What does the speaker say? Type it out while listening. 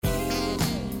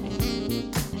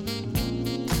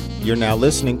You're now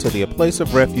listening to the A Place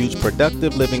of Refuge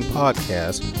Productive Living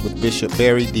podcast with Bishop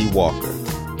Barry D. Walker.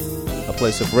 A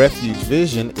Place of Refuge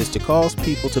vision is to cause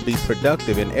people to be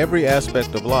productive in every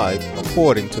aspect of life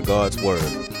according to God's Word.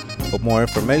 For more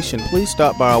information, please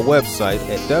stop by our website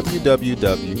at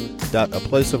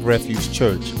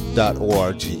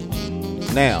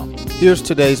www.aplaceofrefugechurch.org. Now, here's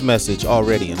today's message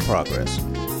already in progress.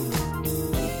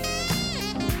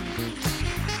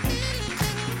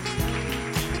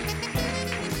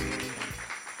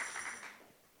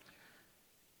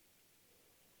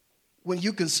 When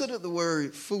you consider the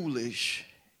word foolish,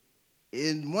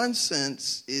 in one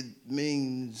sense, it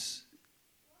means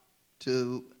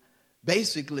to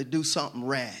basically do something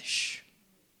rash,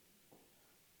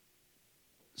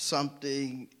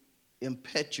 something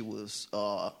impetuous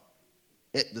or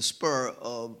at the spur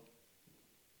of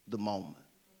the moment.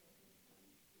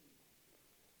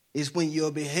 It's when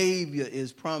your behavior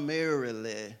is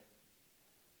primarily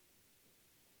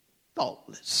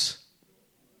thoughtless.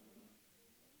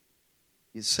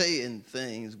 You're saying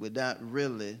things without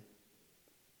really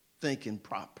thinking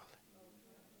properly.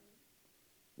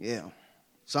 Yeah.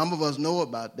 Some of us know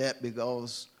about that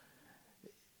because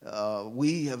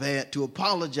we have had to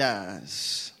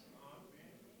apologize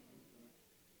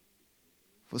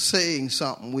for saying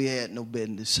something we had no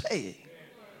business saying.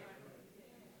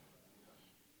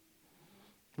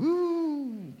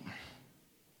 Woo.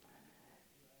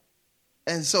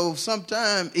 And so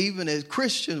sometimes, even as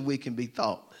Christians, we can be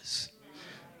thoughtless.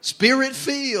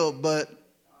 Spirit-filled, but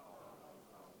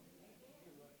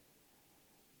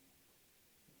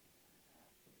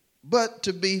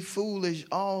to be foolish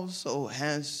also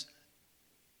has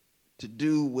to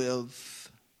do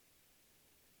with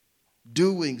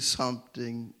doing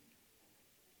something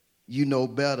you know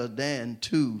better than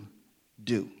to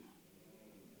do.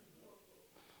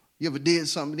 You ever did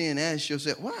something and asked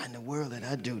yourself, why in the world did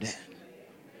I do that?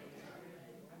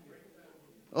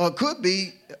 Or it could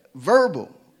be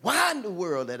verbal. Why in the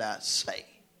world did I say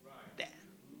that?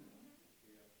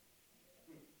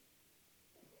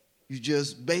 You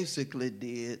just basically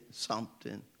did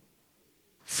something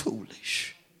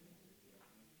foolish.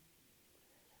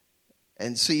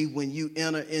 And see, when you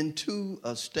enter into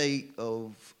a state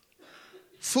of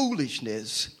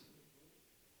foolishness,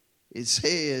 it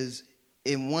says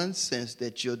in one sense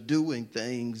that you're doing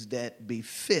things that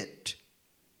befit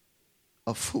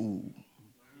a fool.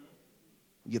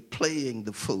 You're playing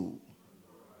the fool.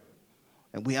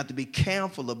 And we have to be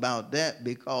careful about that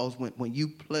because when you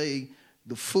play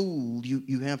the fool,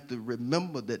 you have to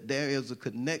remember that there is a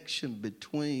connection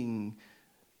between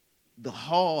the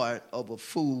heart of a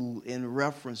fool in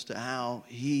reference to how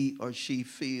he or she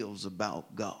feels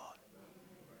about God.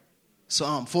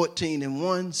 Psalm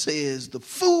 14:1 says, the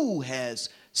fool has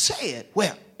said,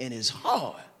 well, in his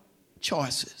heart,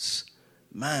 choices,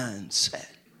 mindset,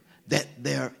 that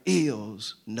there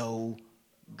is no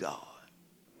God.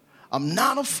 I'm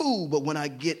not a fool, but when I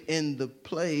get in the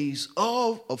place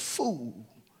of a fool,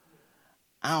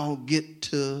 I'll get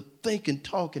to thinking,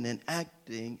 talking, and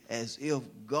acting as if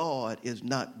God is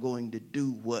not going to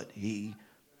do what he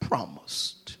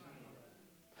promised.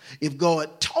 If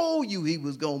God told you he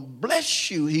was going to bless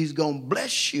you, he's going to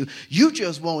bless you. You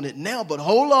just want it now, but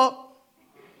hold up.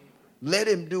 Let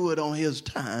him do it on his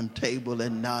timetable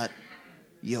and not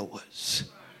yours.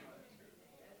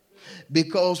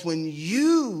 Because when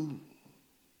you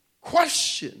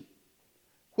question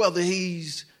whether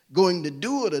he's going to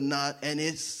do it or not, and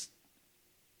it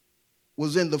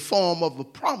was in the form of a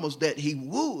promise that he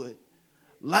would,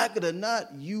 like it or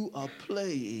not, you are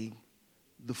playing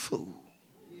the fool.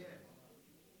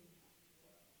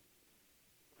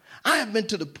 I have been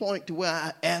to the point to where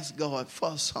I ask God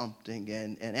for something,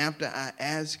 and after I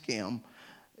ask him,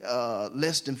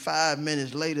 less than 5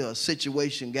 minutes later, a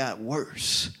situation got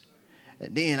worse.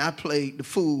 And then I played the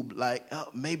fool like, oh,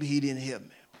 maybe he didn't hear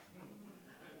me.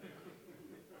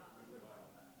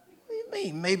 What do you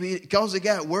mean? Maybe because it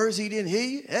got worse, he didn't hear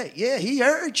you? Hey, yeah, he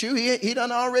heard you. He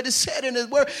done already said in his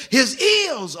word. His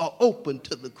ears are open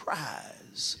to the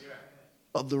cries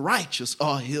of the righteous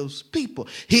or his people.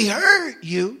 He heard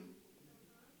you.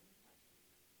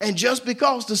 And just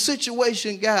because the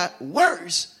situation got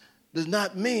worse does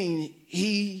not mean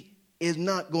he is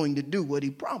not going to do what he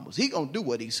promised. He's going to do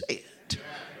what he said.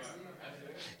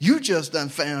 You just done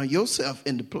found yourself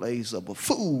in the place of a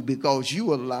fool because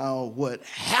you allow what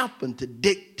happened to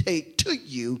dictate to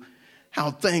you how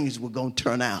things were going to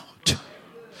turn out.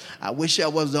 I wish I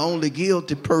was the only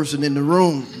guilty person in the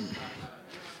room.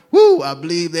 Woo, I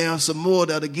believe there are some more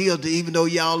that are guilty, even though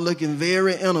y'all looking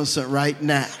very innocent right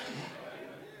now.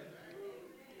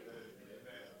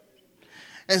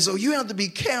 And so you have to be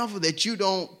careful that you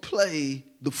don't play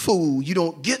the fool. You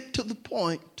don't get to the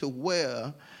point to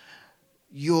where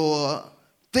you're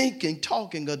thinking,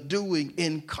 talking, or doing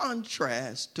in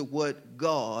contrast to what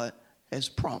God has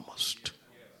promised.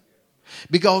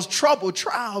 Because trouble,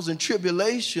 trials, and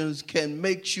tribulations can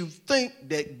make you think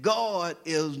that God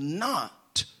is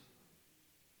not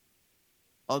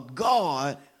a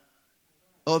God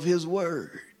of his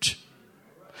word.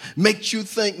 Makes you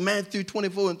think Matthew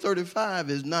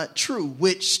 24:35 is not true,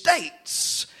 which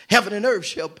states heaven and earth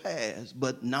shall pass,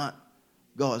 but not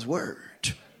God's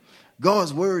word.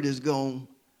 God's word is going to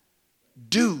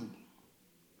do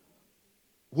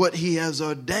what he has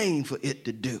ordained for it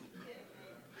to do.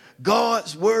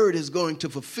 God's word is going to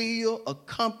fulfill,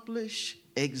 accomplish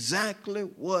exactly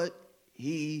what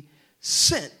he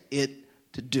sent it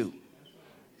to do.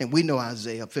 And we know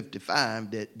Isaiah 55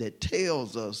 that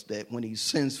tells us that when he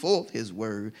sends forth his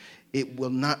word, it will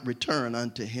not return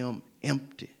unto him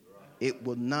empty. It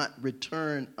will not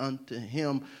return unto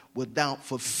him without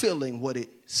fulfilling what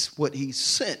he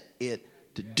sent it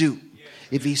to do.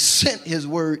 If he sent his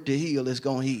word to heal, it's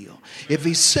going to heal. If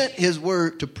he sent his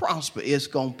word to prosper, it's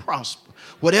going to prosper.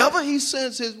 Whatever he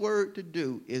sends his word to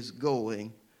do is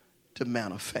going to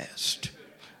manifest.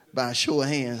 By a show of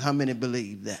hands, how many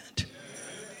believe that?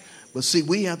 But see,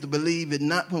 we have to believe it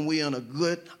not when we're in a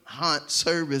good, hot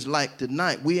service like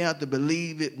tonight. We have to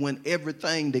believe it when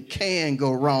everything that can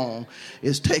go wrong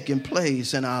is taking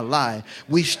place in our life.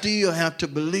 We still have to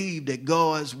believe that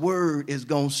God's word is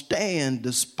going to stand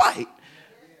despite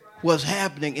what's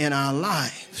happening in our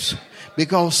lives.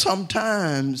 Because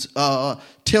sometimes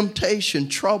temptation,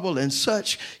 trouble, and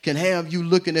such can have you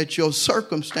looking at your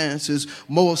circumstances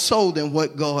more so than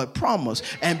what God promised,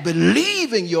 and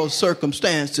believing your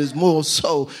circumstances more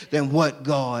so than what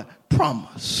God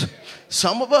promised.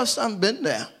 Some of us haven't been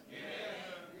there.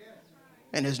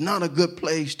 And it's not a good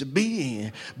place to be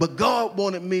in. But God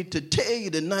wanted me to tell you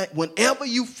tonight, whenever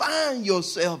you find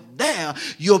yourself there,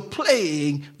 you're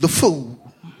playing the fool.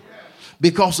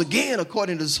 Because again,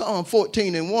 according to Psalm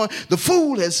 14:1, the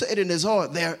fool has said in his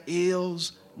heart, there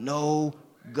is no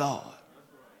God.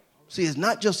 See, it's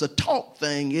not just a talk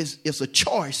thing, it's a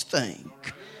choice thing.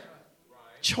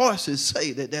 Choices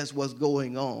say that that's what's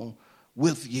going on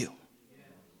with you.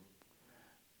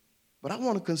 But I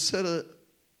want to consider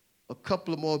a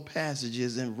couple of more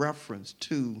passages in reference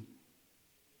to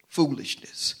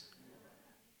foolishness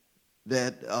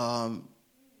that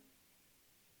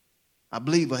I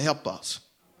believe will help us.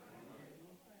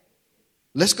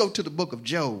 Let's go to the book of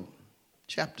Job,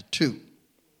 chapter 2.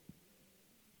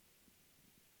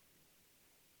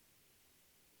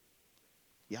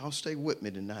 Y'all stay with me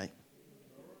tonight.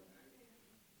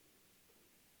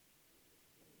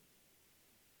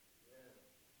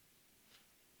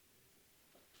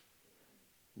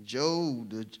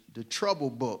 Job, the trouble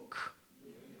book,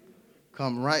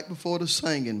 come right before the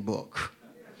singing book.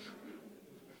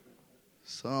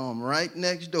 Psalm right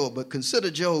next door. But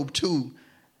consider Job 2,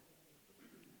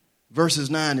 verses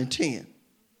 9 and 10.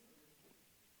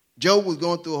 Job was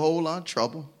going through a whole lot of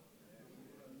trouble,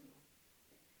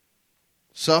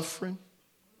 suffering,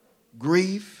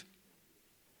 grief,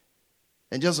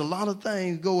 and just a lot of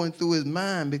things going through his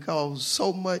mind because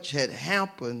so much had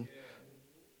happened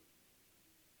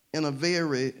in a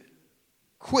very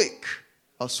quick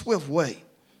or swift way.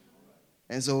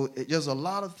 And so just a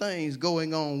lot of things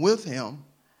going on with him.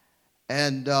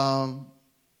 And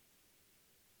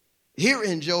here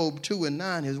in Job 2 and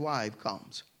 9, his wife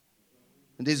comes.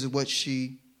 And this is what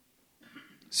she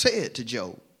said to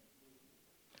Job.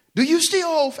 Do you still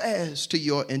hold fast to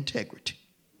your integrity?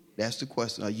 That's the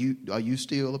question. Are you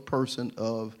still a person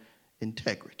of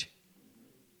integrity?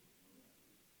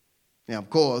 Now, of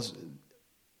course,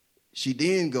 she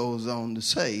then goes on to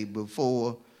say,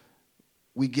 before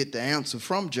we get the answer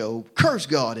from Job, curse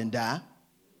God and die.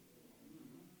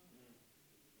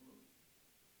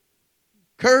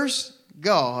 Curse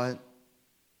God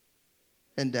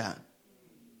and die.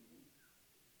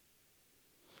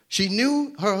 She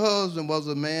knew her husband was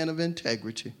a man of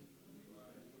integrity,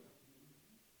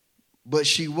 but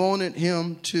she wanted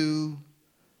him to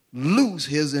lose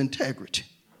his integrity.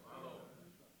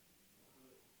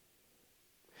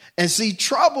 And see,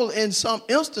 trouble in some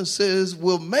instances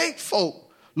will make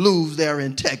folk lose their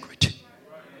integrity.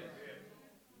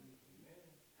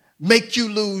 Make you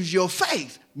lose your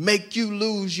faith. Make you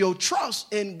lose your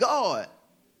trust in God.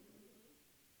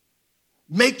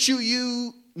 Makes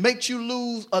you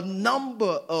lose a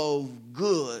number of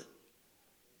good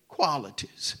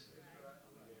qualities.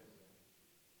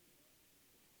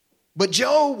 But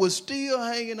Job was still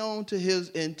hanging on to his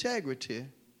integrity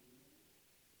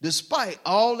despite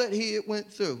all that he had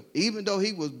went through, even though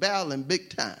he was battling big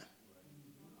time.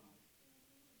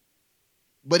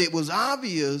 But it was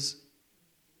obvious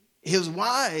his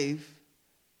wife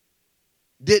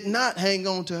did not hang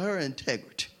on to her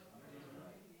integrity.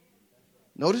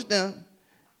 Notice now,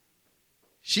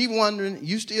 she wondering,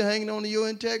 you still hanging on to your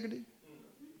integrity?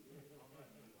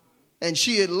 And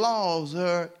she had lost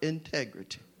her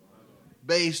integrity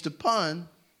based upon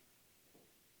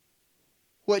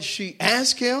what she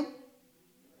asked him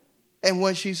and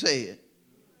what she said.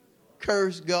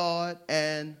 Curse God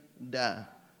and die.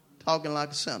 Talking like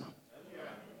a sinner.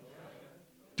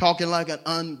 Talking like an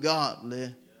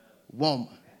ungodly woman.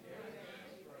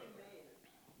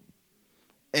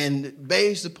 And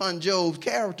based upon Job's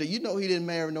character, you know he didn't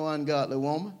marry no ungodly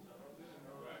woman.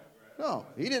 No,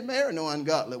 he didn't marry no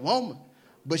ungodly woman.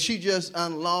 But she just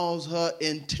unlaws her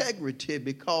integrity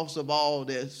because of all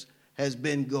this has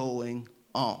been going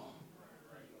on.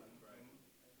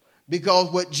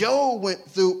 Because what Job went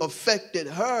through affected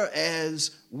her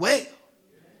as well.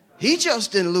 He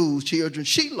just didn't lose children.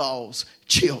 She lost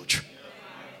children.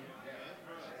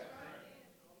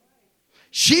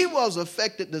 She was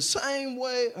affected the same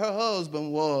way her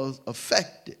husband was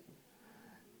affected.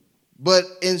 But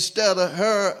instead of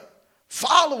her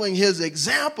following his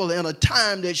example in a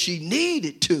time that she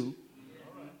needed to,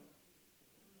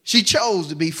 she chose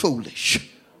to be foolish.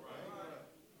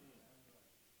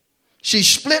 She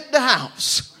split the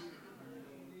house.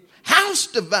 House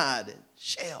divided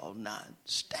shall not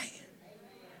stand.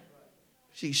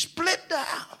 She split the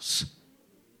house.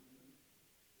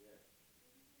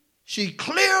 She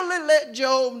clearly let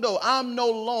Job know, I'm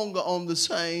no longer on the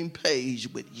same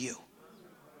page with you.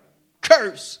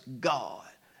 Curse God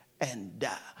and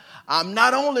die. I'm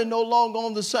not only no longer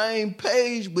on the same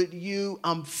page with you,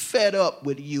 I'm fed up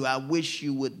with you. I wish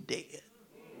you were dead.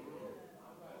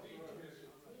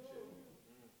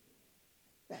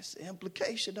 That's the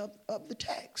implication of the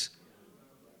text.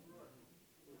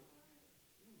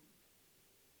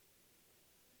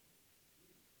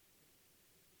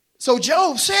 So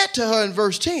Job said to her in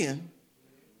verse 10,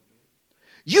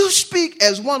 you speak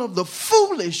as one of the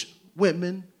foolish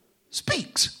women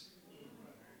speaks.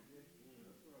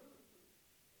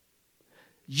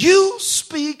 You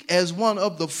speak as one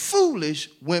of the foolish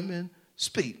women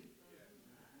speak.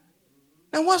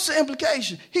 Now what's the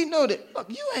implication? He know that,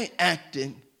 look, you ain't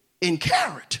acting in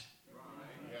character.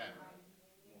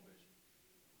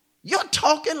 You're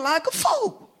talking like a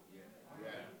fool.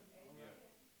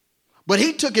 But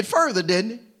he took it further,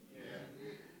 didn't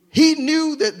he? He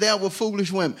knew that there were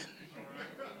foolish women.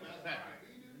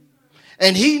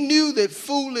 And he knew that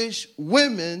foolish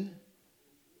women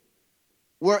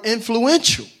were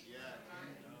influential.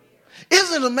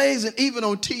 Isn't it amazing, even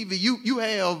on TV, you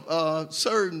have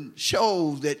certain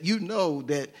shows that you know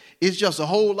that it's just a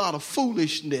whole lot of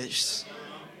foolishness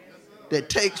that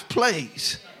takes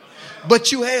place.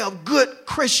 But you have good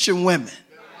Christian women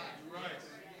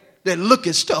that look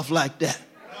at stuff like that.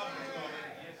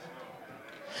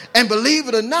 And believe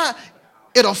it or not,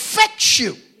 it affects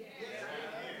you.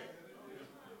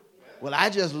 Well,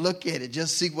 I just look at it,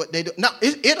 just see what they do. No,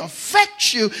 it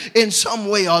affects you in some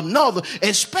way or another,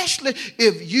 especially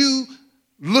if you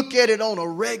look at it on a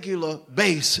regular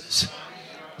basis.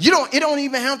 It don't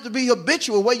even have to be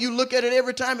habitual where you look at it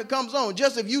every time it comes on.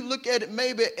 Just if you look at it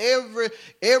maybe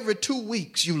every 2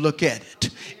 weeks you look at it,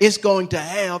 it's going to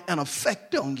have an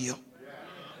effect on you.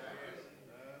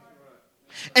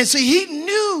 And see, he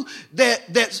knew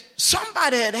that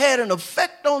somebody had an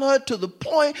effect on her to the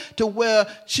point to where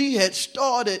she had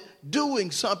started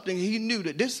doing something. He knew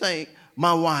that this ain't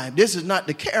my wife. This is not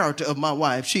the character of my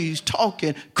wife. She's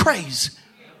talking crazy.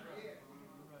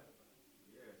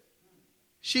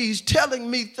 She's telling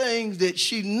me things that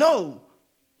she knows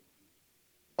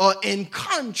are in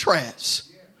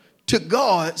contrast to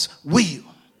God's will.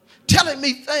 Telling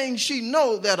me things she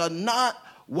knows that are not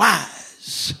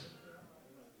wise.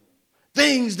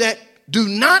 Things that do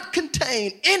not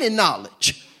contain any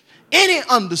knowledge, any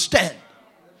understanding.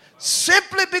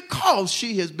 Simply because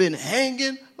she has been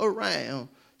hanging around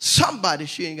somebody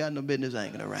she ain't got no business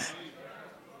hanging around.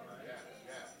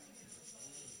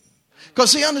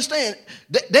 Because see, understand,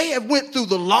 they have went through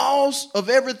the loss of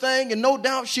everything, and no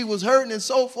doubt she was hurting and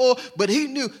so forth, but he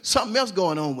knew something else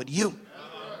going on with you.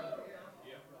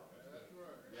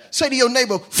 Say to your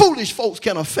neighbor, foolish folks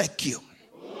can affect you.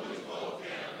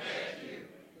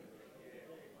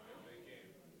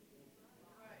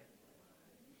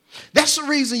 That's the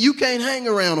reason you can't hang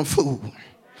around a fool.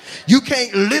 You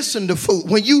can't listen to fool.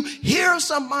 When you hear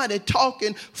somebody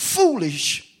talking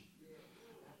foolish,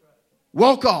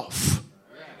 walk off.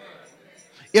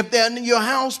 If they're in your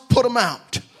house, put them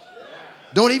out.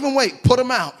 Don't even wait. Put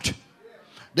them out.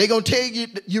 They're going to tell you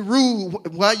you're rude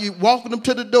while you're walking them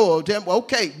to the door. Tell them,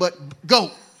 okay, but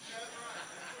go.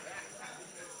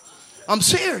 I'm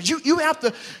serious. You have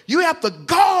to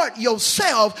guard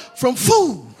yourself from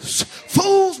fools.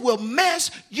 Fools will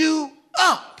mess you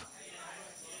up.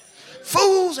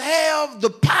 Fools have the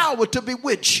power to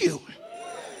bewitch you.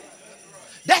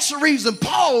 That's the reason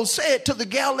Paul said to the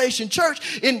Galatian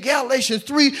church in Galatians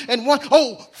 3:1,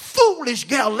 oh, foolish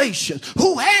Galatians,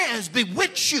 who has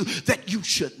bewitched you that you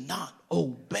should not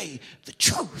obey the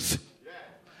truth?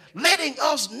 Letting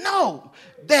us know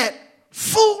that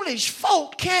foolish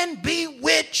folk can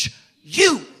bewitch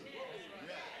you.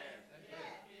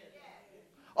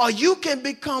 Or you can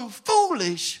become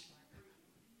foolish,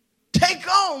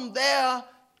 take on their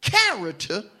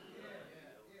character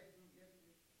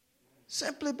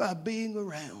simply by being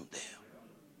around them.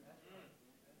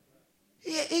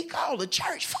 He called the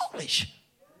church foolish.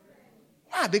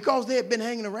 Why? Because they had been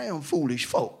hanging around foolish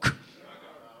folk.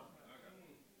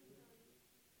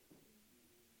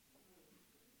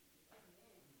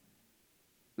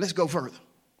 Let's go further.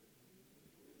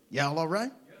 Y'all all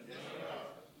right?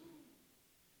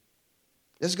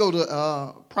 Let's go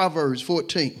to Proverbs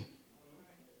 14.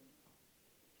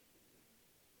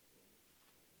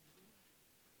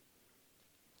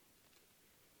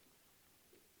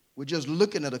 We're just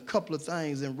looking at a couple of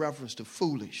things in reference to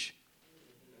foolish.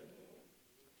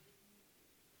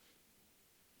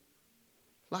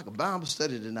 Like a Bible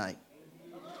study tonight.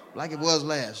 Like it was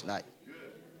last night.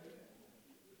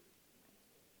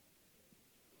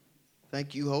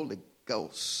 Thank you, Holy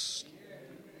Ghost.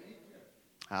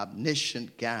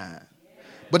 Omniscient God.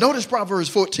 But notice Proverbs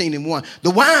 14:1. The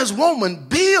wise woman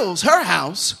builds her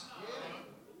house,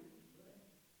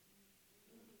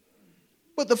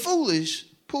 but the foolish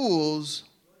pulls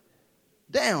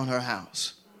down her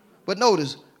house. But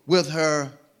notice, with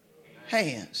her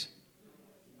hands.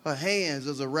 Her hands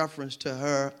is a reference to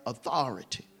her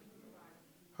authority,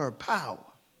 her power.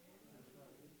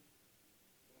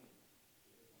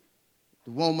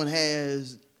 The woman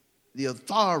has the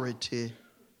authority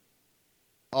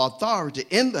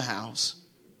in the house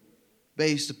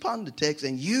based upon the text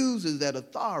and uses that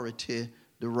authority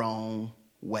the wrong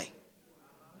way.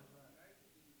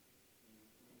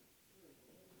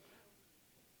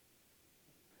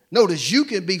 Notice you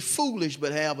can be foolish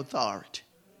but have authority.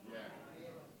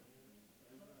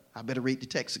 I better read the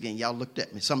text again. Y'all looked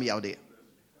at me. Some of y'all did.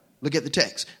 Look at the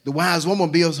text. The wise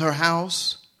woman builds her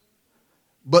house,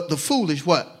 but the foolish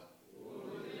what?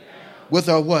 With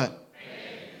her what?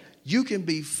 You can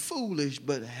be foolish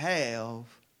but have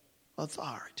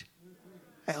authority,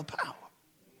 have power.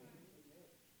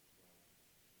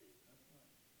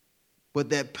 But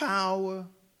that power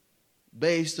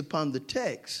based upon the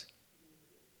text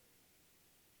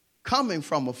coming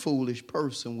from a foolish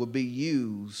person will be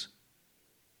used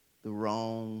the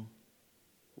wrong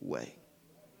way.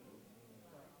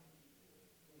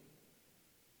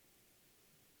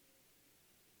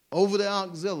 Over the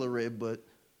auxiliary, but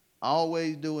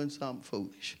always doing something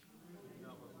foolish.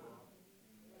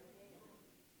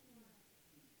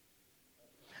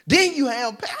 Then you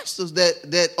have pastors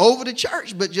that over the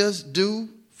church, but just do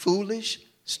foolish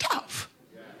stuff.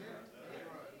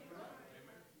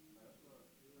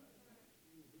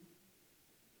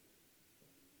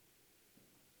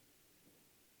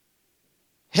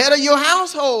 Head of your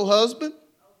household, husband,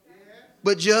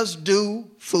 but just do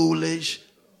foolish.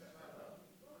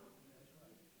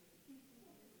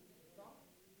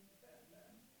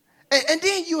 And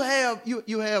then you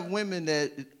have women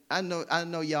that I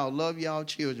know y'all love y'all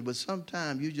children, but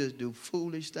sometimes you just do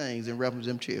foolish things in reference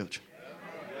to them children.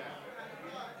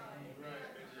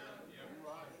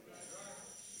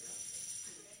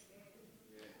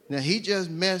 Now, he just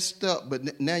messed up,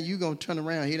 but now you're going to turn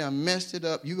around. He done messed it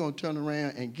up. You're going to turn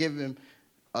around and give him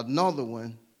another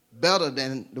one better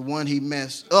than the one he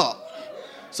messed up.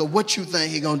 So what you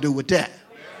think he going to do with that?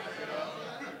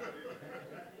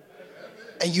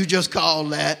 And you just call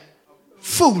that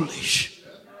foolish.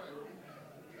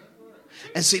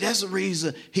 And see, that's the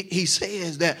reason he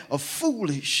says that a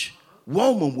foolish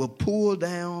woman will pull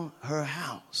down her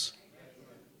house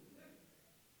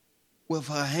with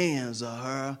her hands of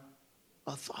her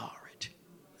authority.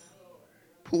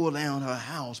 Pull down her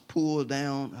house, pull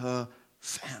down her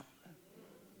family.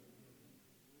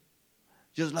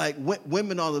 Just like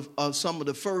women are some of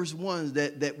the first ones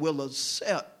that will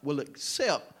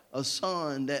accept a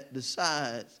son that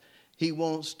decides he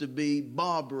wants to be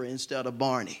Barbara instead of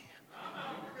Barney.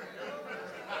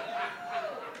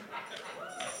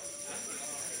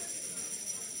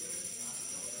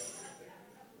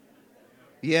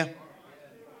 Yeah.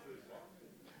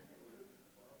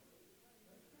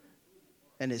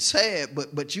 And it's sad,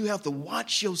 but you have to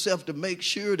watch yourself to make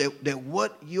sure that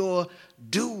what you're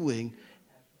doing,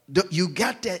 you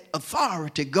got that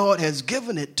authority. God has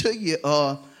given it to you.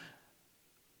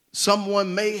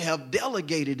 Someone may have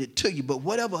delegated it to you, but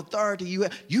whatever authority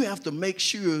you have to make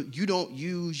sure you don't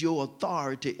use your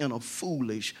authority in a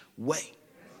foolish way.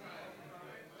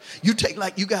 You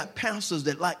got pastors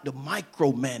that like to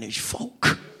micromanage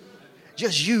folk.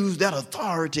 Just use that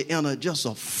authority in just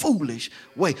a foolish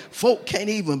way. Folk can't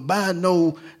even buy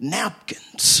no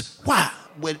napkins. Why?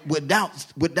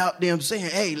 Without them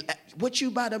saying, hey, what you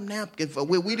buy them napkins for?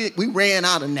 We ran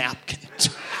out of napkins.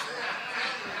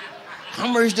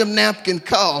 How much them napkins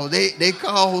cost? They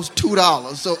cost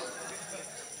 $2. So,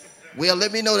 well,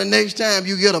 let me know the next time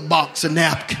you get a box of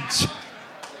napkins.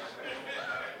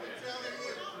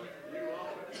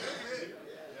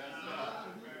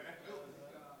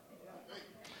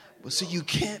 But see, you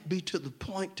can't be to the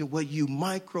point to where you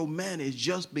micromanage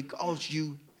just because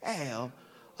you have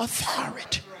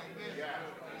authority.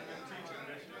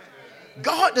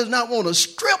 God does not want to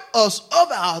strip us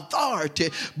of our authority,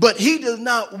 but he does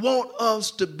not want us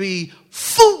to be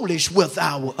foolish with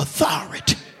our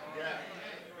authority.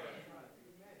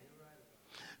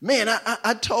 Man,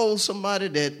 I told somebody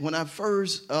that when I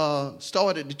first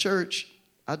started the church,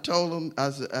 I told them,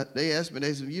 they asked me,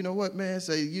 they said, you know what, man?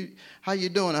 How you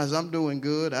doing? I said, I'm doing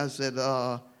good. I said,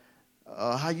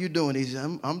 how you doing? He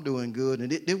said, I'm doing good.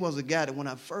 And there was a guy that when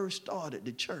I first started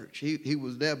the church, he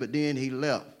was there, but then he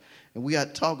left. And we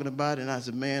got talking about it, and I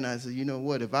said, you know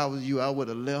what? If I was you, I would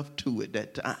have left too at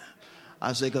that time.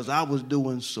 I said, because I was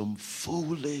doing some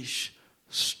foolish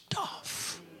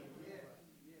stuff.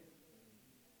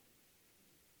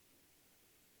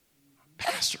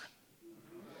 Pastoring.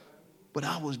 But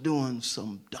I was doing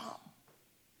some dumb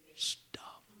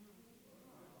stuff.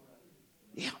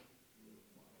 Yeah.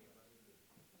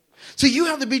 So you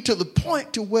have to be to the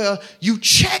point to where you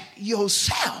check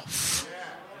yourself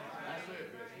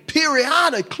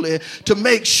periodically to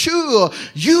make sure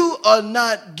you are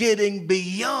not getting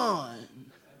beyond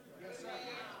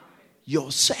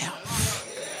yourself.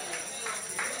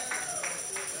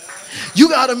 You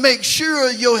got to make sure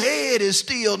your head is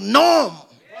still normal.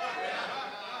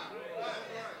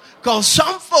 Because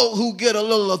some folk who get a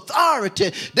little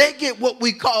authority, they get what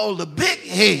we call the big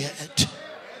head.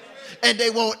 And they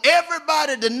want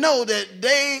everybody to know that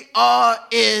they are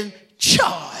in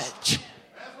charge.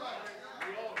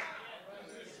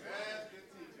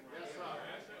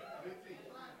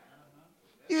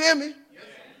 You hear me?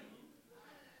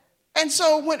 And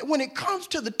so when it comes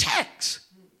to the text,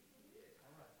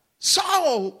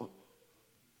 Saul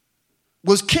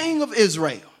was king of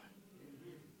Israel.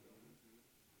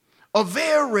 A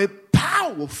very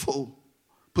powerful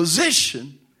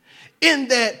position in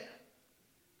that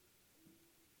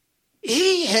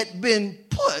he had been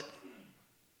put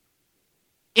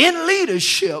in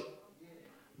leadership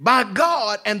by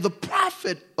God and the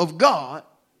prophet of God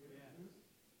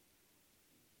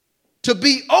to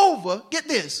be over, get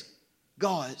this,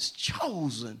 God's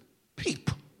chosen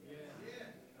people.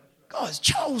 God's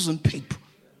chosen people.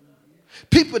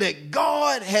 People that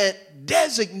God had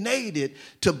designated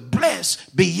to bless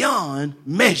beyond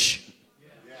measure.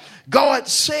 God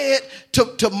said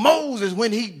to Moses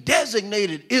when he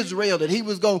designated Israel that he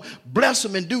was going to bless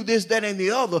them and do this, that, and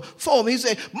the other for them. He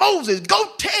said, Moses,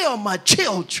 go tell my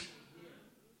children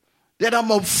that I'm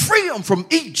going to free them from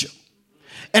Egypt.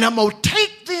 And I'm going to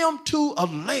take them to a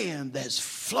land that's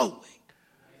flowing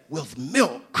with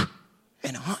milk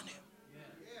and honey.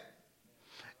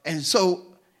 And so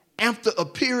after a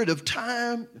period of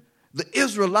time, the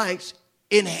Israelites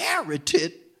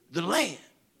inherited the land.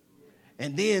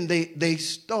 And then they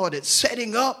started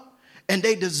setting up and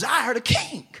they desired a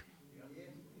king.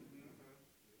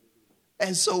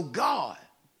 And so God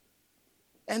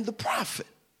and the prophet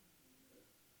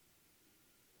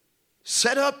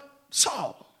set up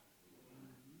Saul,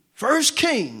 first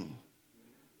king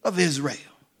of Israel,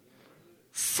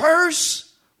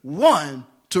 first one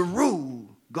to rule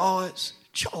God's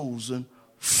chosen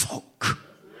folk.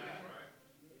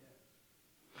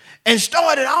 And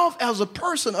started off as a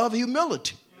person of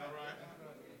humility.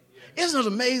 Isn't it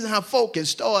amazing how folk can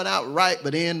start out right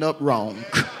but end up wrong?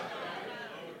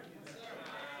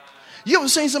 You ever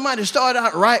seen somebody start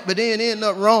out right but then end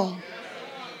up wrong?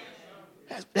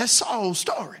 That's Saul's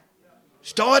story.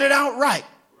 Started out right,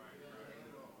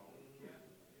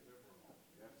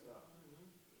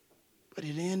 but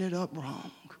it ended up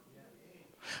wrong.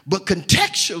 But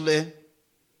contextually,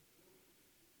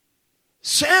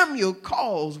 Samuel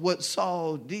calls what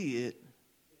Saul did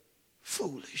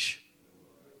foolish.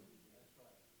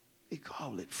 He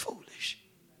called it foolish.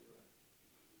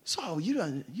 So you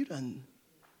done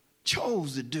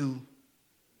chose to do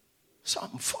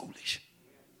something foolish.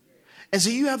 And so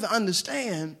you have to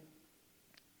understand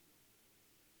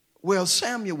where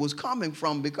Samuel was coming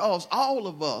from, because all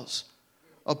of us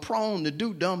are prone to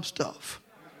do dumb stuff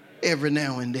every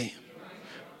now and then.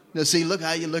 Now see, look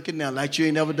how you're looking now, like you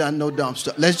ain't never done no dumb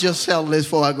stuff. Let's just settle this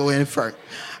before I go any further.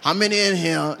 How many in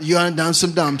here, you ain't done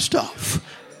some dumb stuff?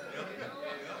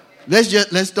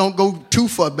 Let's don't go too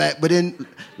far back, but in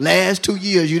last 2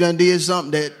 years, you done did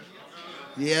something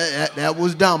that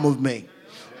was dumb of me.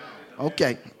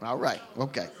 Okay, all right,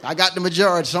 okay. I got the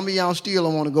majority. Some of y'all still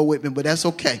don't want to go with me, but that's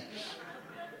okay.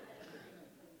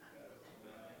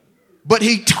 But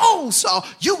he told Saul,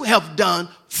 you have done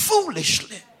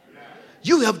foolishly.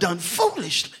 You have done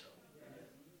foolishly.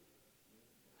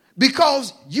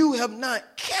 Because you have not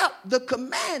kept the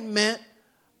commandment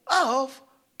of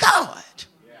God.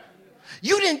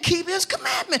 You didn't keep his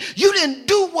commandment. You didn't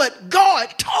do what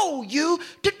God told you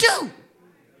to do.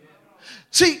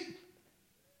 See,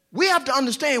 we have to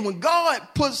understand when God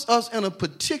puts us in a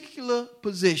particular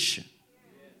position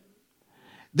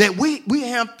that we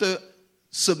have to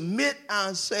submit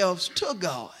ourselves to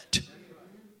God.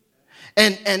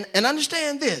 And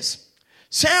understand this.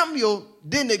 Samuel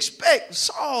didn't expect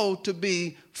Saul to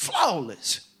be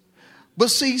flawless. But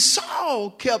see,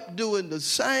 Saul kept doing the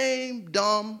same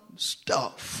dumb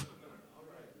stuff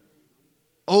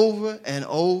over and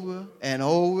over and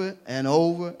over and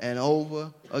over and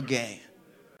over again.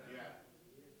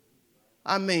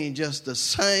 I mean, just the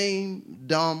same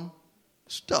dumb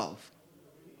stuff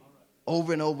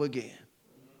over and over again.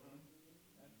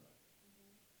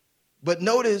 But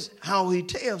notice how he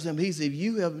tells him, he said,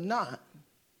 you have not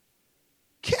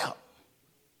kept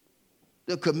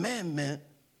the commandment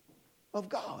of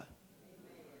God.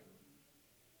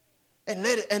 And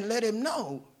let him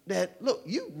know that, look,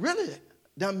 you really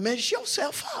done mess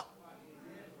yourself up.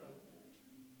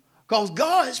 Because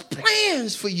God's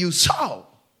plans for you, Saul,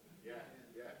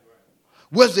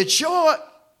 was that your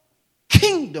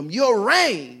kingdom, your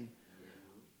reign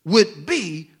would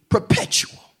be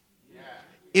perpetual.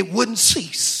 It wouldn't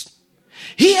cease.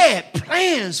 He had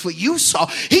plans for you, Saul.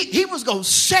 He was going to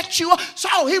set you up.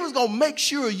 Saul, he was going to make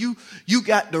sure you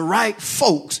got the right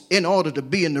folks in order to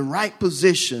be in the right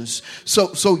positions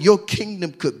so your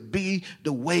kingdom could be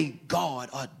the way God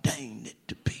ordained it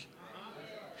to be.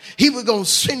 He was going to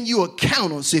send you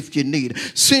accountants if you need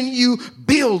it. Send you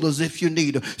builders if you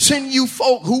need it. Send you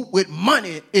folk who with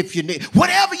money if you need it.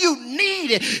 Whatever you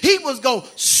needed, he was going to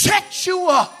set you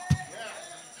up.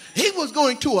 He was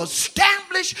going to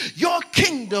establish your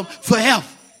kingdom forever.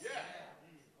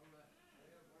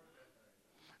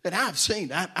 And I've seen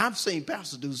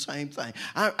pastors do the same thing.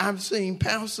 I've seen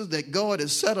pastors that God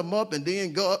has set them up, and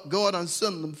then God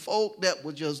unsent them folk that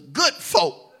were just good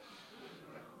folk.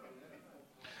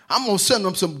 I'm going to send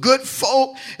them some good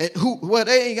folk who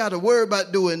they ain't got to worry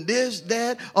about doing this,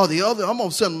 that, or the other. I'm going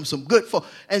to send them some good folk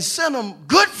and send them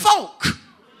good folk.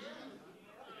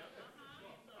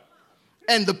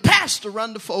 And the pastor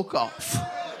run the folk off.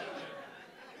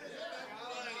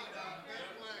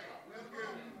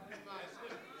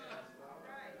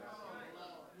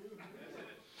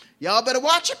 Y'all better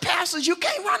watch your pastors. You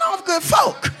can't run off good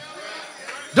folk.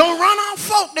 Don't run off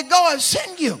folk that God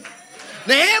send you.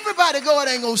 Now everybody God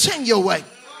ain't going to send your way.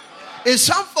 It's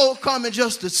some folk coming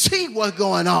just to see what's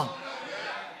going on.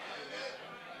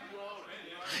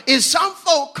 If some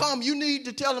folk come, you need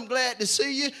to tell them glad to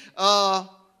see you.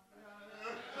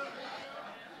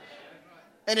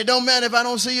 And it don't matter if I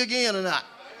don't see you again or not.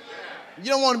 You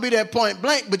don't want to be that point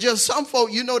blank, but just some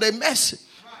folk, you know they messy.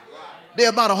 They're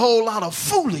about a whole lot of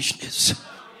foolishness.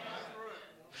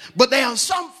 But there are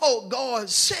some folk God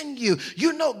send you.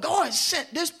 You know God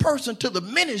sent this person to the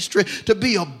ministry to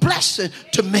be a blessing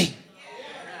to me.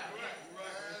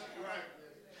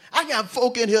 I got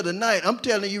folk in here tonight. I'm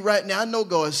telling you right now, I know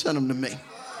God sent them to me.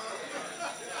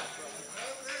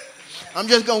 I'm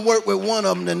just going to work with one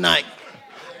of them tonight.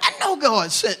 I know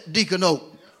God sent Deacon Oak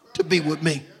to be with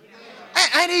me.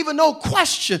 I ain't even no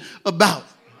question about it.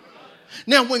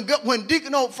 Now, when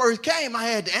Deacon Oak first came, I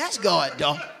had to ask God,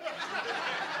 though.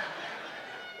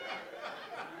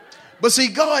 But see,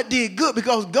 God did good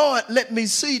because God let me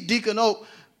see Deacon Oak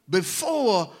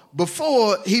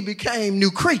before he became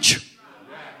new creature.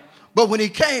 But when he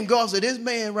came, God said, this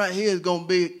man right here is going to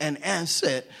be an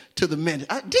asset to the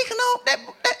ministry. Deacon Oak,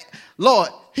 Lord,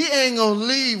 he ain't going to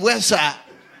leave West Side.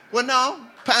 Well, no,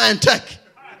 Pine Tucky.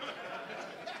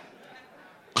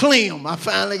 Clem, I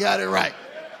finally got it right.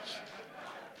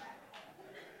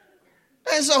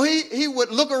 And so he would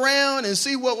look around and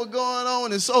see what was going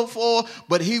on and so forth,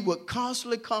 but he would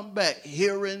constantly come back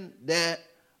hearing that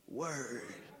word.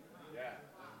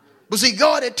 But see,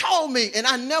 God had told me, and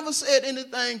I never said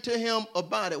anything to him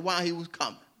about it while he was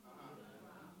coming.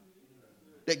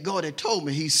 That God had told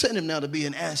me he sent him now to be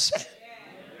an asset.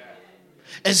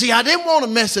 And see, I didn't want to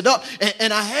mess it up.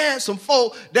 And I had some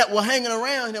folk that were hanging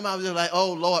around him. I was just like,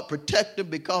 oh, Lord, protect him,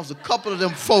 because a couple of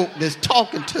them folk that's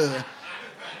talking to him,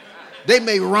 they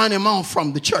may run him off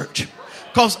from the church.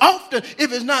 Because often,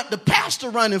 if it's not the pastor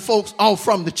running folks off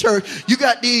from the church, you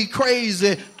got these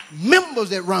crazy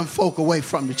members that run folk away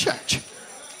from the church.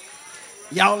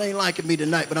 Y'all ain't liking me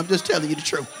tonight, but I'm just telling you the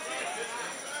truth.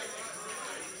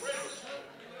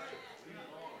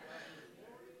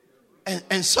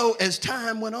 And so as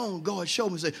time went on, God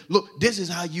showed me, say, look, this is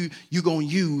how you going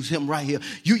to use him right here.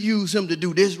 You use him to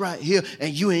do this right here,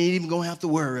 and you ain't even going to have to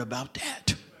worry about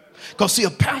that. Because, see, a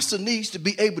pastor needs to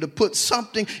be able to put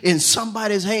something in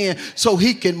somebody's hand so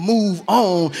he can move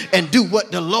on and do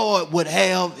what the Lord would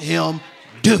have him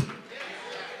do.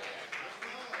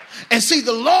 And see,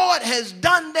 the Lord has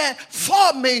done that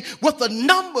for me with a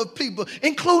number of people,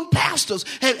 including pastors,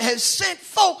 has sent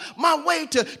folk my way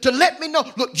to let me know,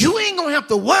 look, you ain't going to have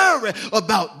to worry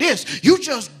about this. You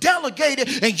just delegate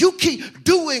it and you keep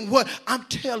doing what I'm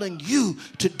telling you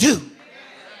to do.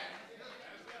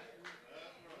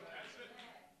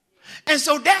 And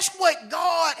so that's what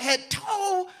God had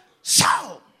told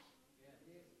Saul.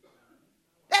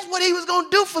 That's what he was going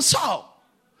to do for Saul.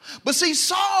 But see,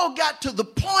 Saul got to the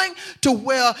point to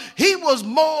where he was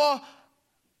more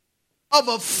of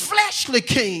a fleshly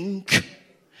king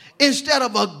instead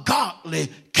of a godly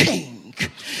king.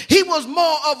 He was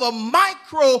more of a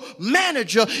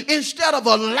micromanager instead of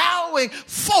allowing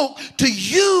folk to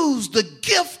use the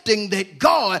gifting that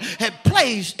God had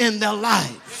placed in their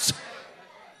lives.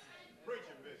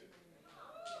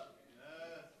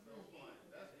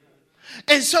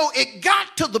 And so it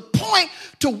got to the point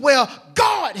to where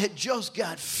God had just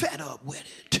got fed up with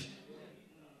it.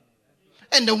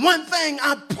 And the one thing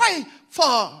I pray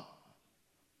for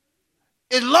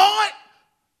is, Lord,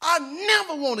 I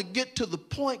never want to get to the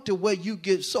point to where you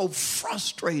get so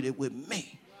frustrated with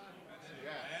me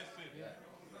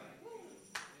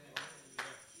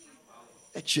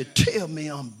that you tell me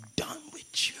I'm done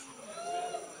with you.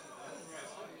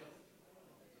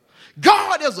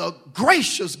 God is a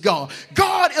gracious God.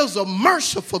 God is a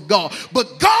merciful God.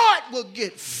 But God will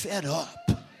get fed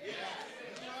up.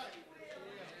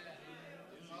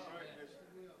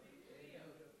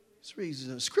 This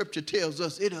reason the scripture tells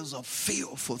us it is a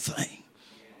fearful thing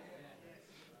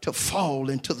to fall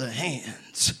into the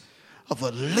hands of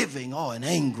a living or an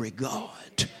angry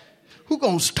God. Who's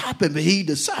going to stop him if he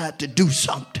decides to do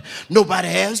something? Nobody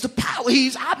has the power.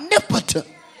 He's omnipotent.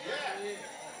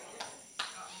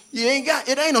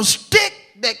 It ain't a stick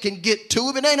that can get to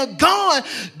him. It ain't a gun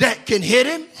that can hit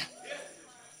him.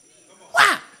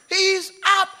 Why? He's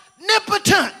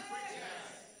omnipotent.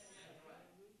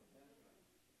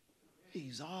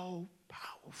 He's all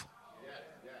powerful.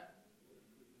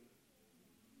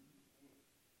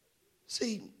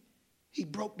 See, he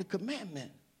broke the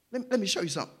commandment. Let me show you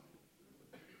something.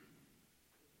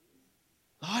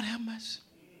 Lord have mercy.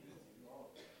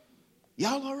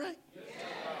 Y'all all right?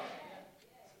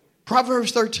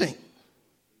 Proverbs 13.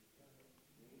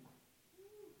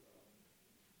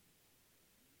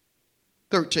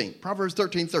 Proverbs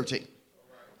 13:13.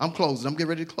 I'm closing. I'm getting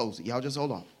ready to close it. Y'all just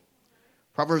hold on.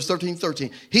 Proverbs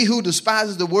 13:13. He who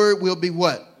despises the word will be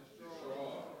what?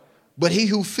 But he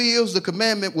who fears the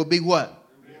commandment will be what?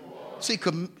 See,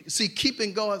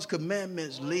 keeping God's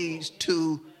commandments leads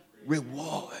to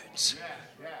rewards.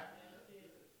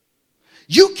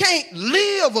 You can't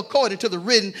live according to the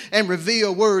written and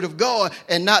revealed word of God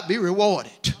and not be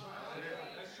rewarded.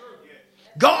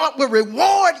 God will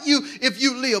reward you if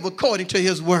you live according to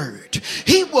his word.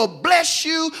 He will bless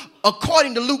you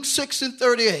according to Luke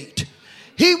 6:38.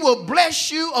 He will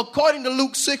bless you according to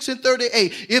Luke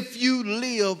 6:38 if you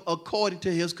live according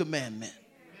to his commandment.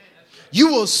 You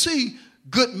will see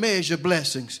good measure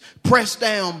blessings, pressed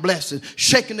down blessings,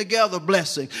 shaken together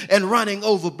blessing, and running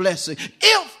over blessing.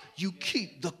 If you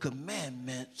keep the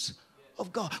commandments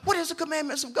of God. What is the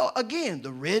commandments of God? Again,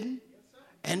 the written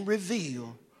and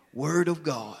revealed word of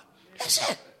God. That's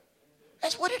it.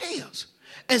 That's what it is.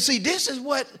 And see, this is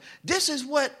what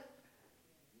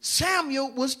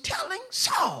Samuel was telling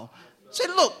Saul. Say,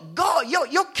 look, God,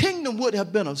 your kingdom would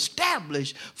have been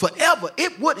established forever.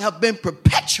 It would have been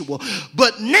perpetual.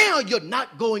 But now you're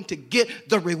not going to get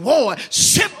the reward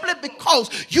simply because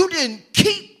you didn't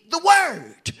keep the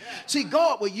word. See,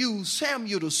 God would use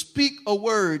Samuel to speak a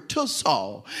word to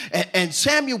Saul. And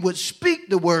Samuel would speak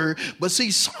the word. But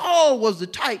see, Saul was the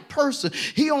type person,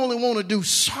 he only wanted to do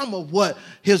some of what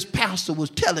his pastor was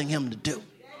telling him to do.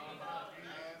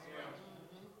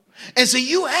 And so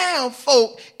you have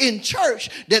folk in church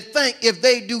that think if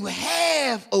they do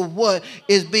half of what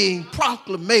is being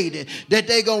proclamated, that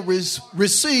they're going to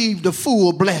receive the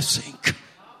full blessing.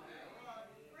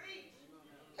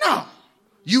 No.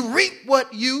 You reap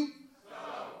what you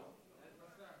sow.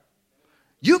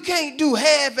 You can't do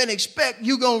half and expect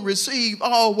you're going to receive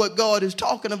all what God is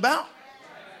talking about.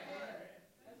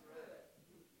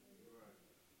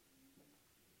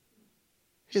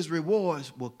 His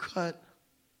rewards were cut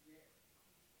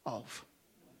off.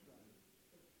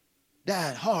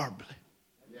 Died horribly.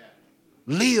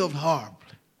 Lived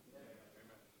horribly.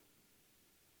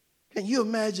 Can you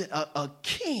imagine a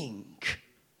king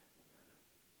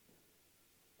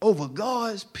over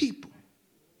God's people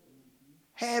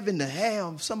having to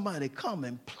have somebody come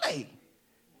and play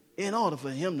in order for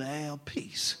him to have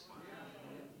peace?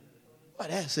 Well,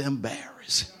 that's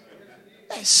embarrassing.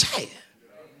 That's sad.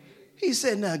 He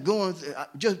said, now going through,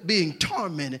 just being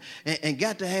tormented and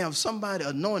got to have somebody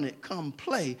anointed come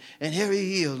play, and here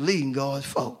he is leading God's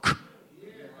folk.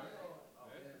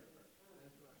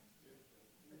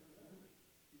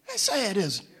 That's sad,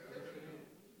 isn't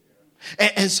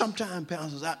it? And sometimes,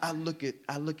 pastors, I look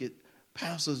at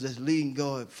pastors that's leading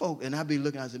God folk, and I be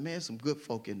looking, I say, man, some good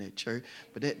folk in that church,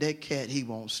 but that cat, he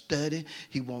won't study,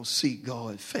 he won't seek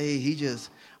God's face, he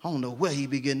just, I don't know where he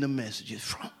be getting the messages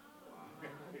from.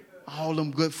 All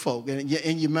them good folk, and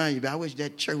in your mind, I wish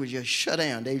that church was just shut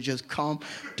down. They just come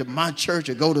to my church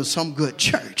or go to some good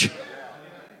church.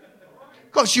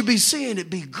 Because you be seeing it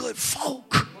be good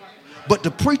folk. But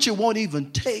the preacher won't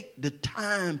even take the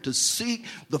time to seek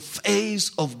the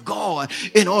face of God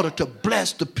in order to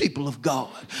bless the people of God.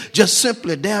 Just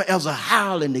simply down as a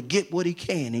howling to get what he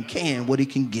can and can what he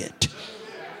can get.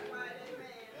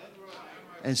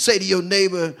 And say to your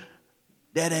neighbor,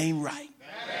 that ain't right.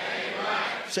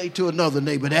 Say to another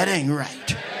neighbor, that ain't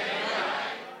right.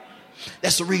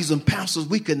 That's the reason, pastors,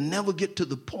 we can never get to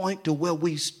the point to where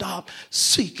we stop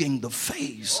seeking the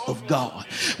face of God.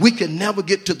 We can never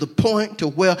get to the point to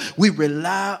where we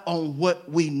rely on what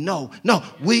we know. No,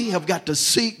 we have got to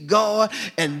seek God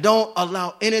and don't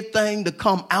allow anything to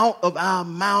come out of our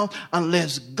mouth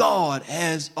unless God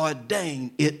has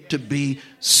ordained it to be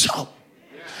so.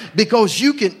 Because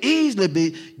you can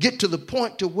easily get to the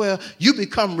point to where you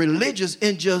become religious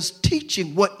in just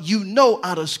teaching what you know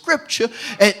out of scripture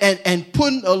and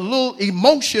putting a little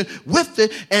emotion with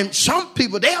it. And some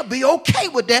people, they'll be okay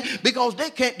with that because they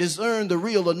can't discern the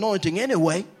real anointing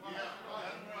anyway.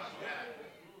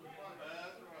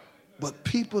 But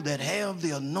people that have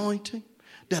the anointing,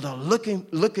 that are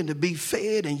looking to be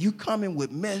fed, and you coming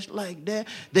with mess like that,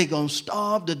 they're going to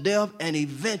starve to death and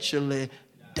eventually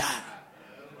die.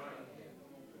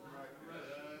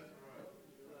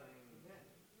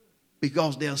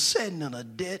 Because they're sitting in a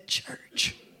dead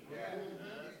church.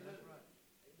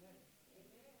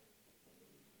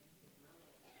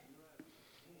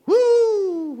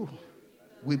 Woo!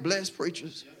 We bless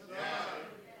preachers.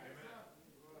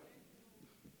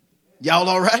 Y'all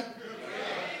all right?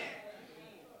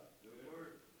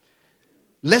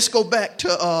 Let's go back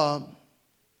to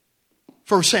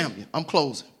 1 Samuel. I'm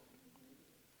closing.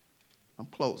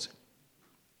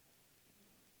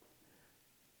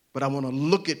 But I want to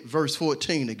look at verse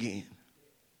 14 again.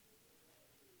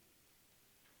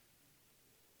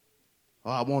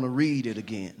 Or I want to read it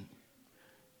again.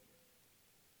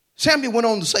 Samuel went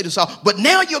on to say to Saul, but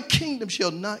now your kingdom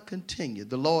shall not continue.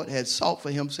 The Lord had sought for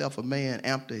himself a man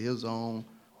after his own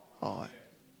heart.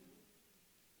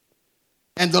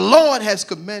 And the Lord has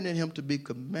commanded him to be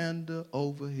commander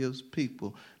over his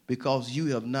people because you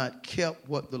have not kept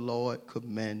what the Lord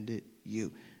commanded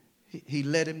you. He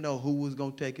let him know who was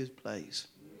going to take his place.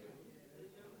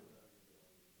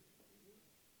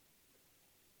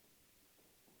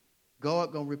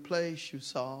 God going to replace you,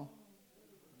 Saul,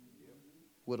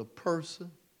 with a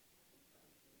person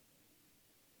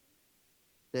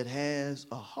that has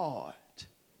a heart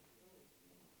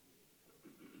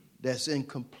that's in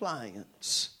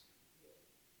compliance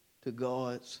to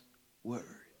God's word.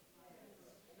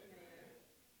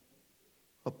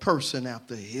 A person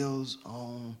after his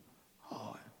own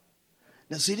heart.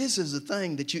 Now, see, this is the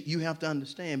thing that you have to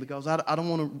understand, because I don't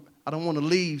want to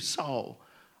leave Saul.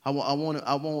 I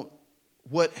want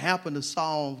what happened to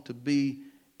Saul to be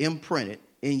imprinted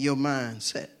in your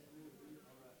mindset.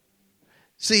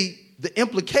 See, the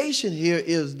implication here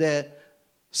is that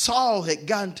Saul had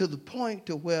gotten to the point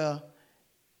to where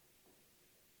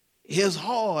his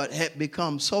heart had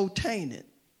become so tainted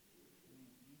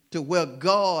to where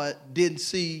God didn't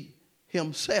see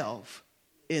himself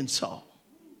in Saul.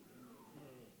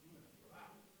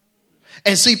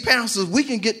 And see, pastors, we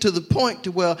can get to the point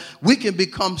to where we can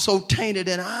become so tainted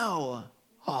in our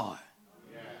heart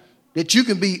that you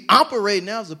can be operating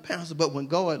as a pastor, but when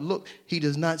God looks, he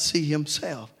does not see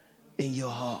himself in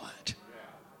your heart.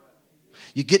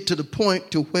 You get to the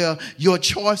point to where your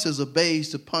choices are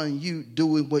based upon you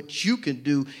doing what you can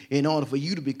do in order for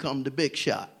you to become the big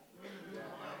shot.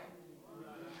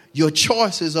 Your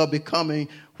choices are becoming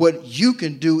what you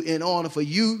can do in order for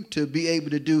you to be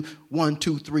able to do 1,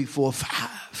 2, 3, 4,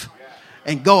 5.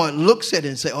 And God looks at it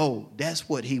and says, oh, that's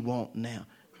what he wants now.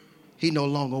 He no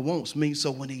longer wants me.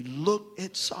 So when he looked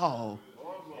at Saul,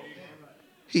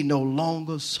 he no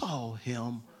longer saw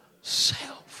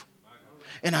himself.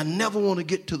 And I never want to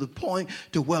get to the point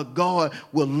to where God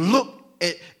will look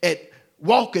at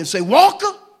Walker and say,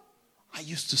 Walker, I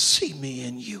used to see me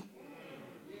in you.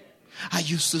 I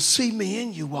used to see me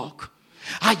in you, Walker.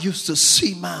 I used to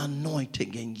see my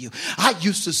anointing in you. I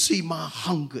used to see my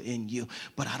hunger in you,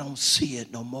 but I don't see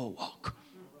it no more, Walker.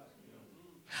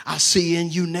 I see in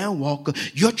you now, Walker,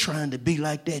 you're trying to be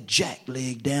like that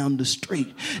jackleg down the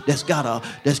street that's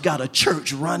got a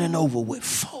church running over with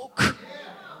folk.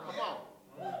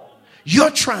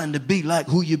 You're trying to be like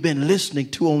who you've been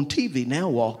listening to on TV now,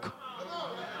 Walker.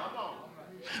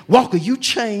 Walker, you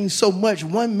change so much.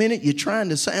 1 minute you're trying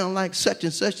to sound like such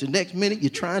and such. The next minute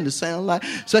you're trying to sound like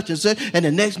such and such. And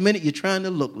the next minute you're trying to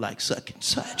look like such and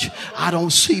such. I don't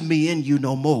see me in you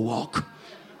no more, Walker.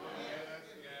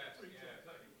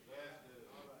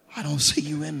 I don't see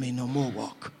you in me no more,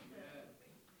 Walker.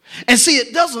 And see,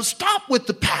 it doesn't stop with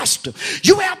the pastor.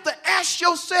 You have to ask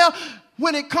yourself,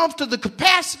 when it comes to the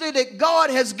capacity that God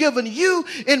has given you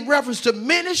in reference to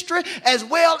ministry as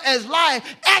well as life,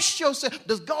 ask yourself,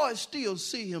 does God still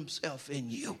see himself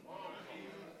in you?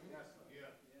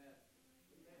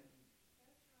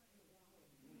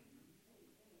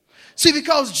 See,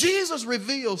 because Jesus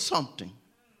revealed something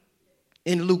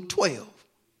in Luke 12.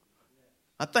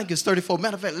 I think it's 34.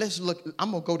 Matter of fact, let's look.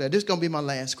 I'm going to go there. This is going to be my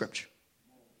last scripture.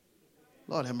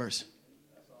 Lord have mercy.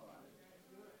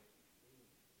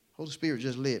 Holy Spirit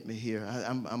just led me here.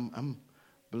 I'm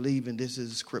believing this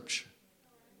is scripture.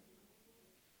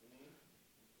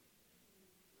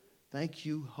 Thank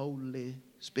you, Holy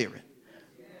Spirit.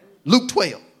 Luke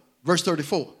 12, verse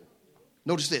 34.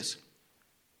 Notice this.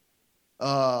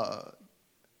 For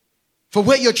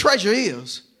where your treasure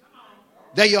is,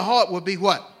 there your heart will be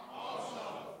what?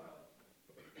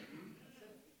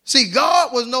 See,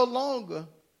 God was no longer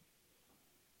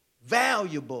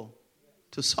valuable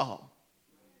to Saul.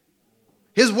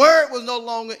 His word was no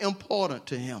longer important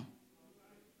to him.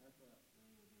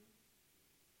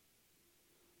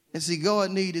 And see,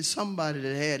 God needed somebody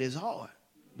that had his heart,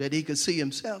 that he could see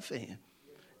himself in,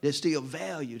 that still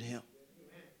valued him.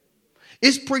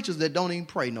 It's preachers that don't even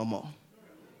pray no more.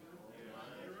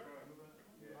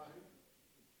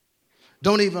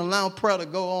 Don't even allow prayer to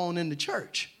go on in the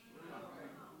church.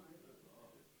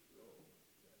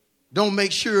 Don't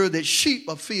make sure that sheep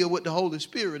are filled with the Holy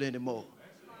Spirit anymore.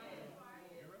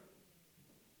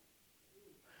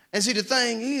 And see, the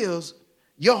thing is,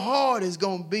 your heart is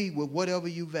going to be with whatever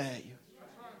you value.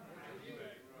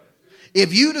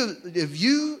 If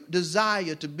you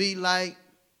desire to be like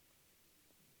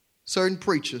certain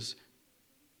preachers,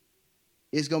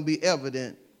 it's going to be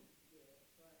evident.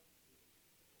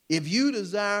 If you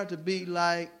desire to be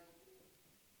like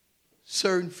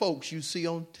certain folks you see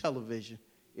on television,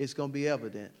 it's going to be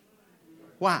evident.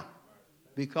 Why?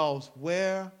 Because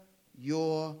where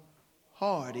your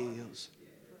heart is,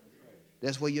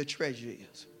 that's where your treasure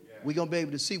is. We're going to be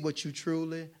able to see what you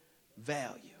truly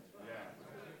value.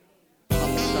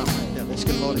 Let's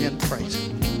give the Lord a hand of praise.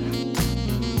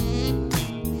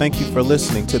 Thank you for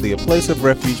listening to the A Place of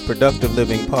Refuge Productive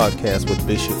Living podcast with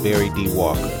Bishop Barry D.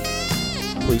 Walker.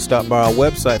 Please stop by our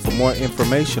website for more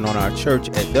information on our church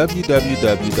at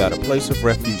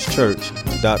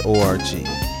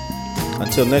www.aplaceofrefugechurch.org.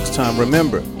 Until next time,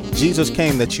 remember, Jesus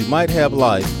came that you might have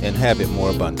life and have it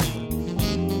more abundantly.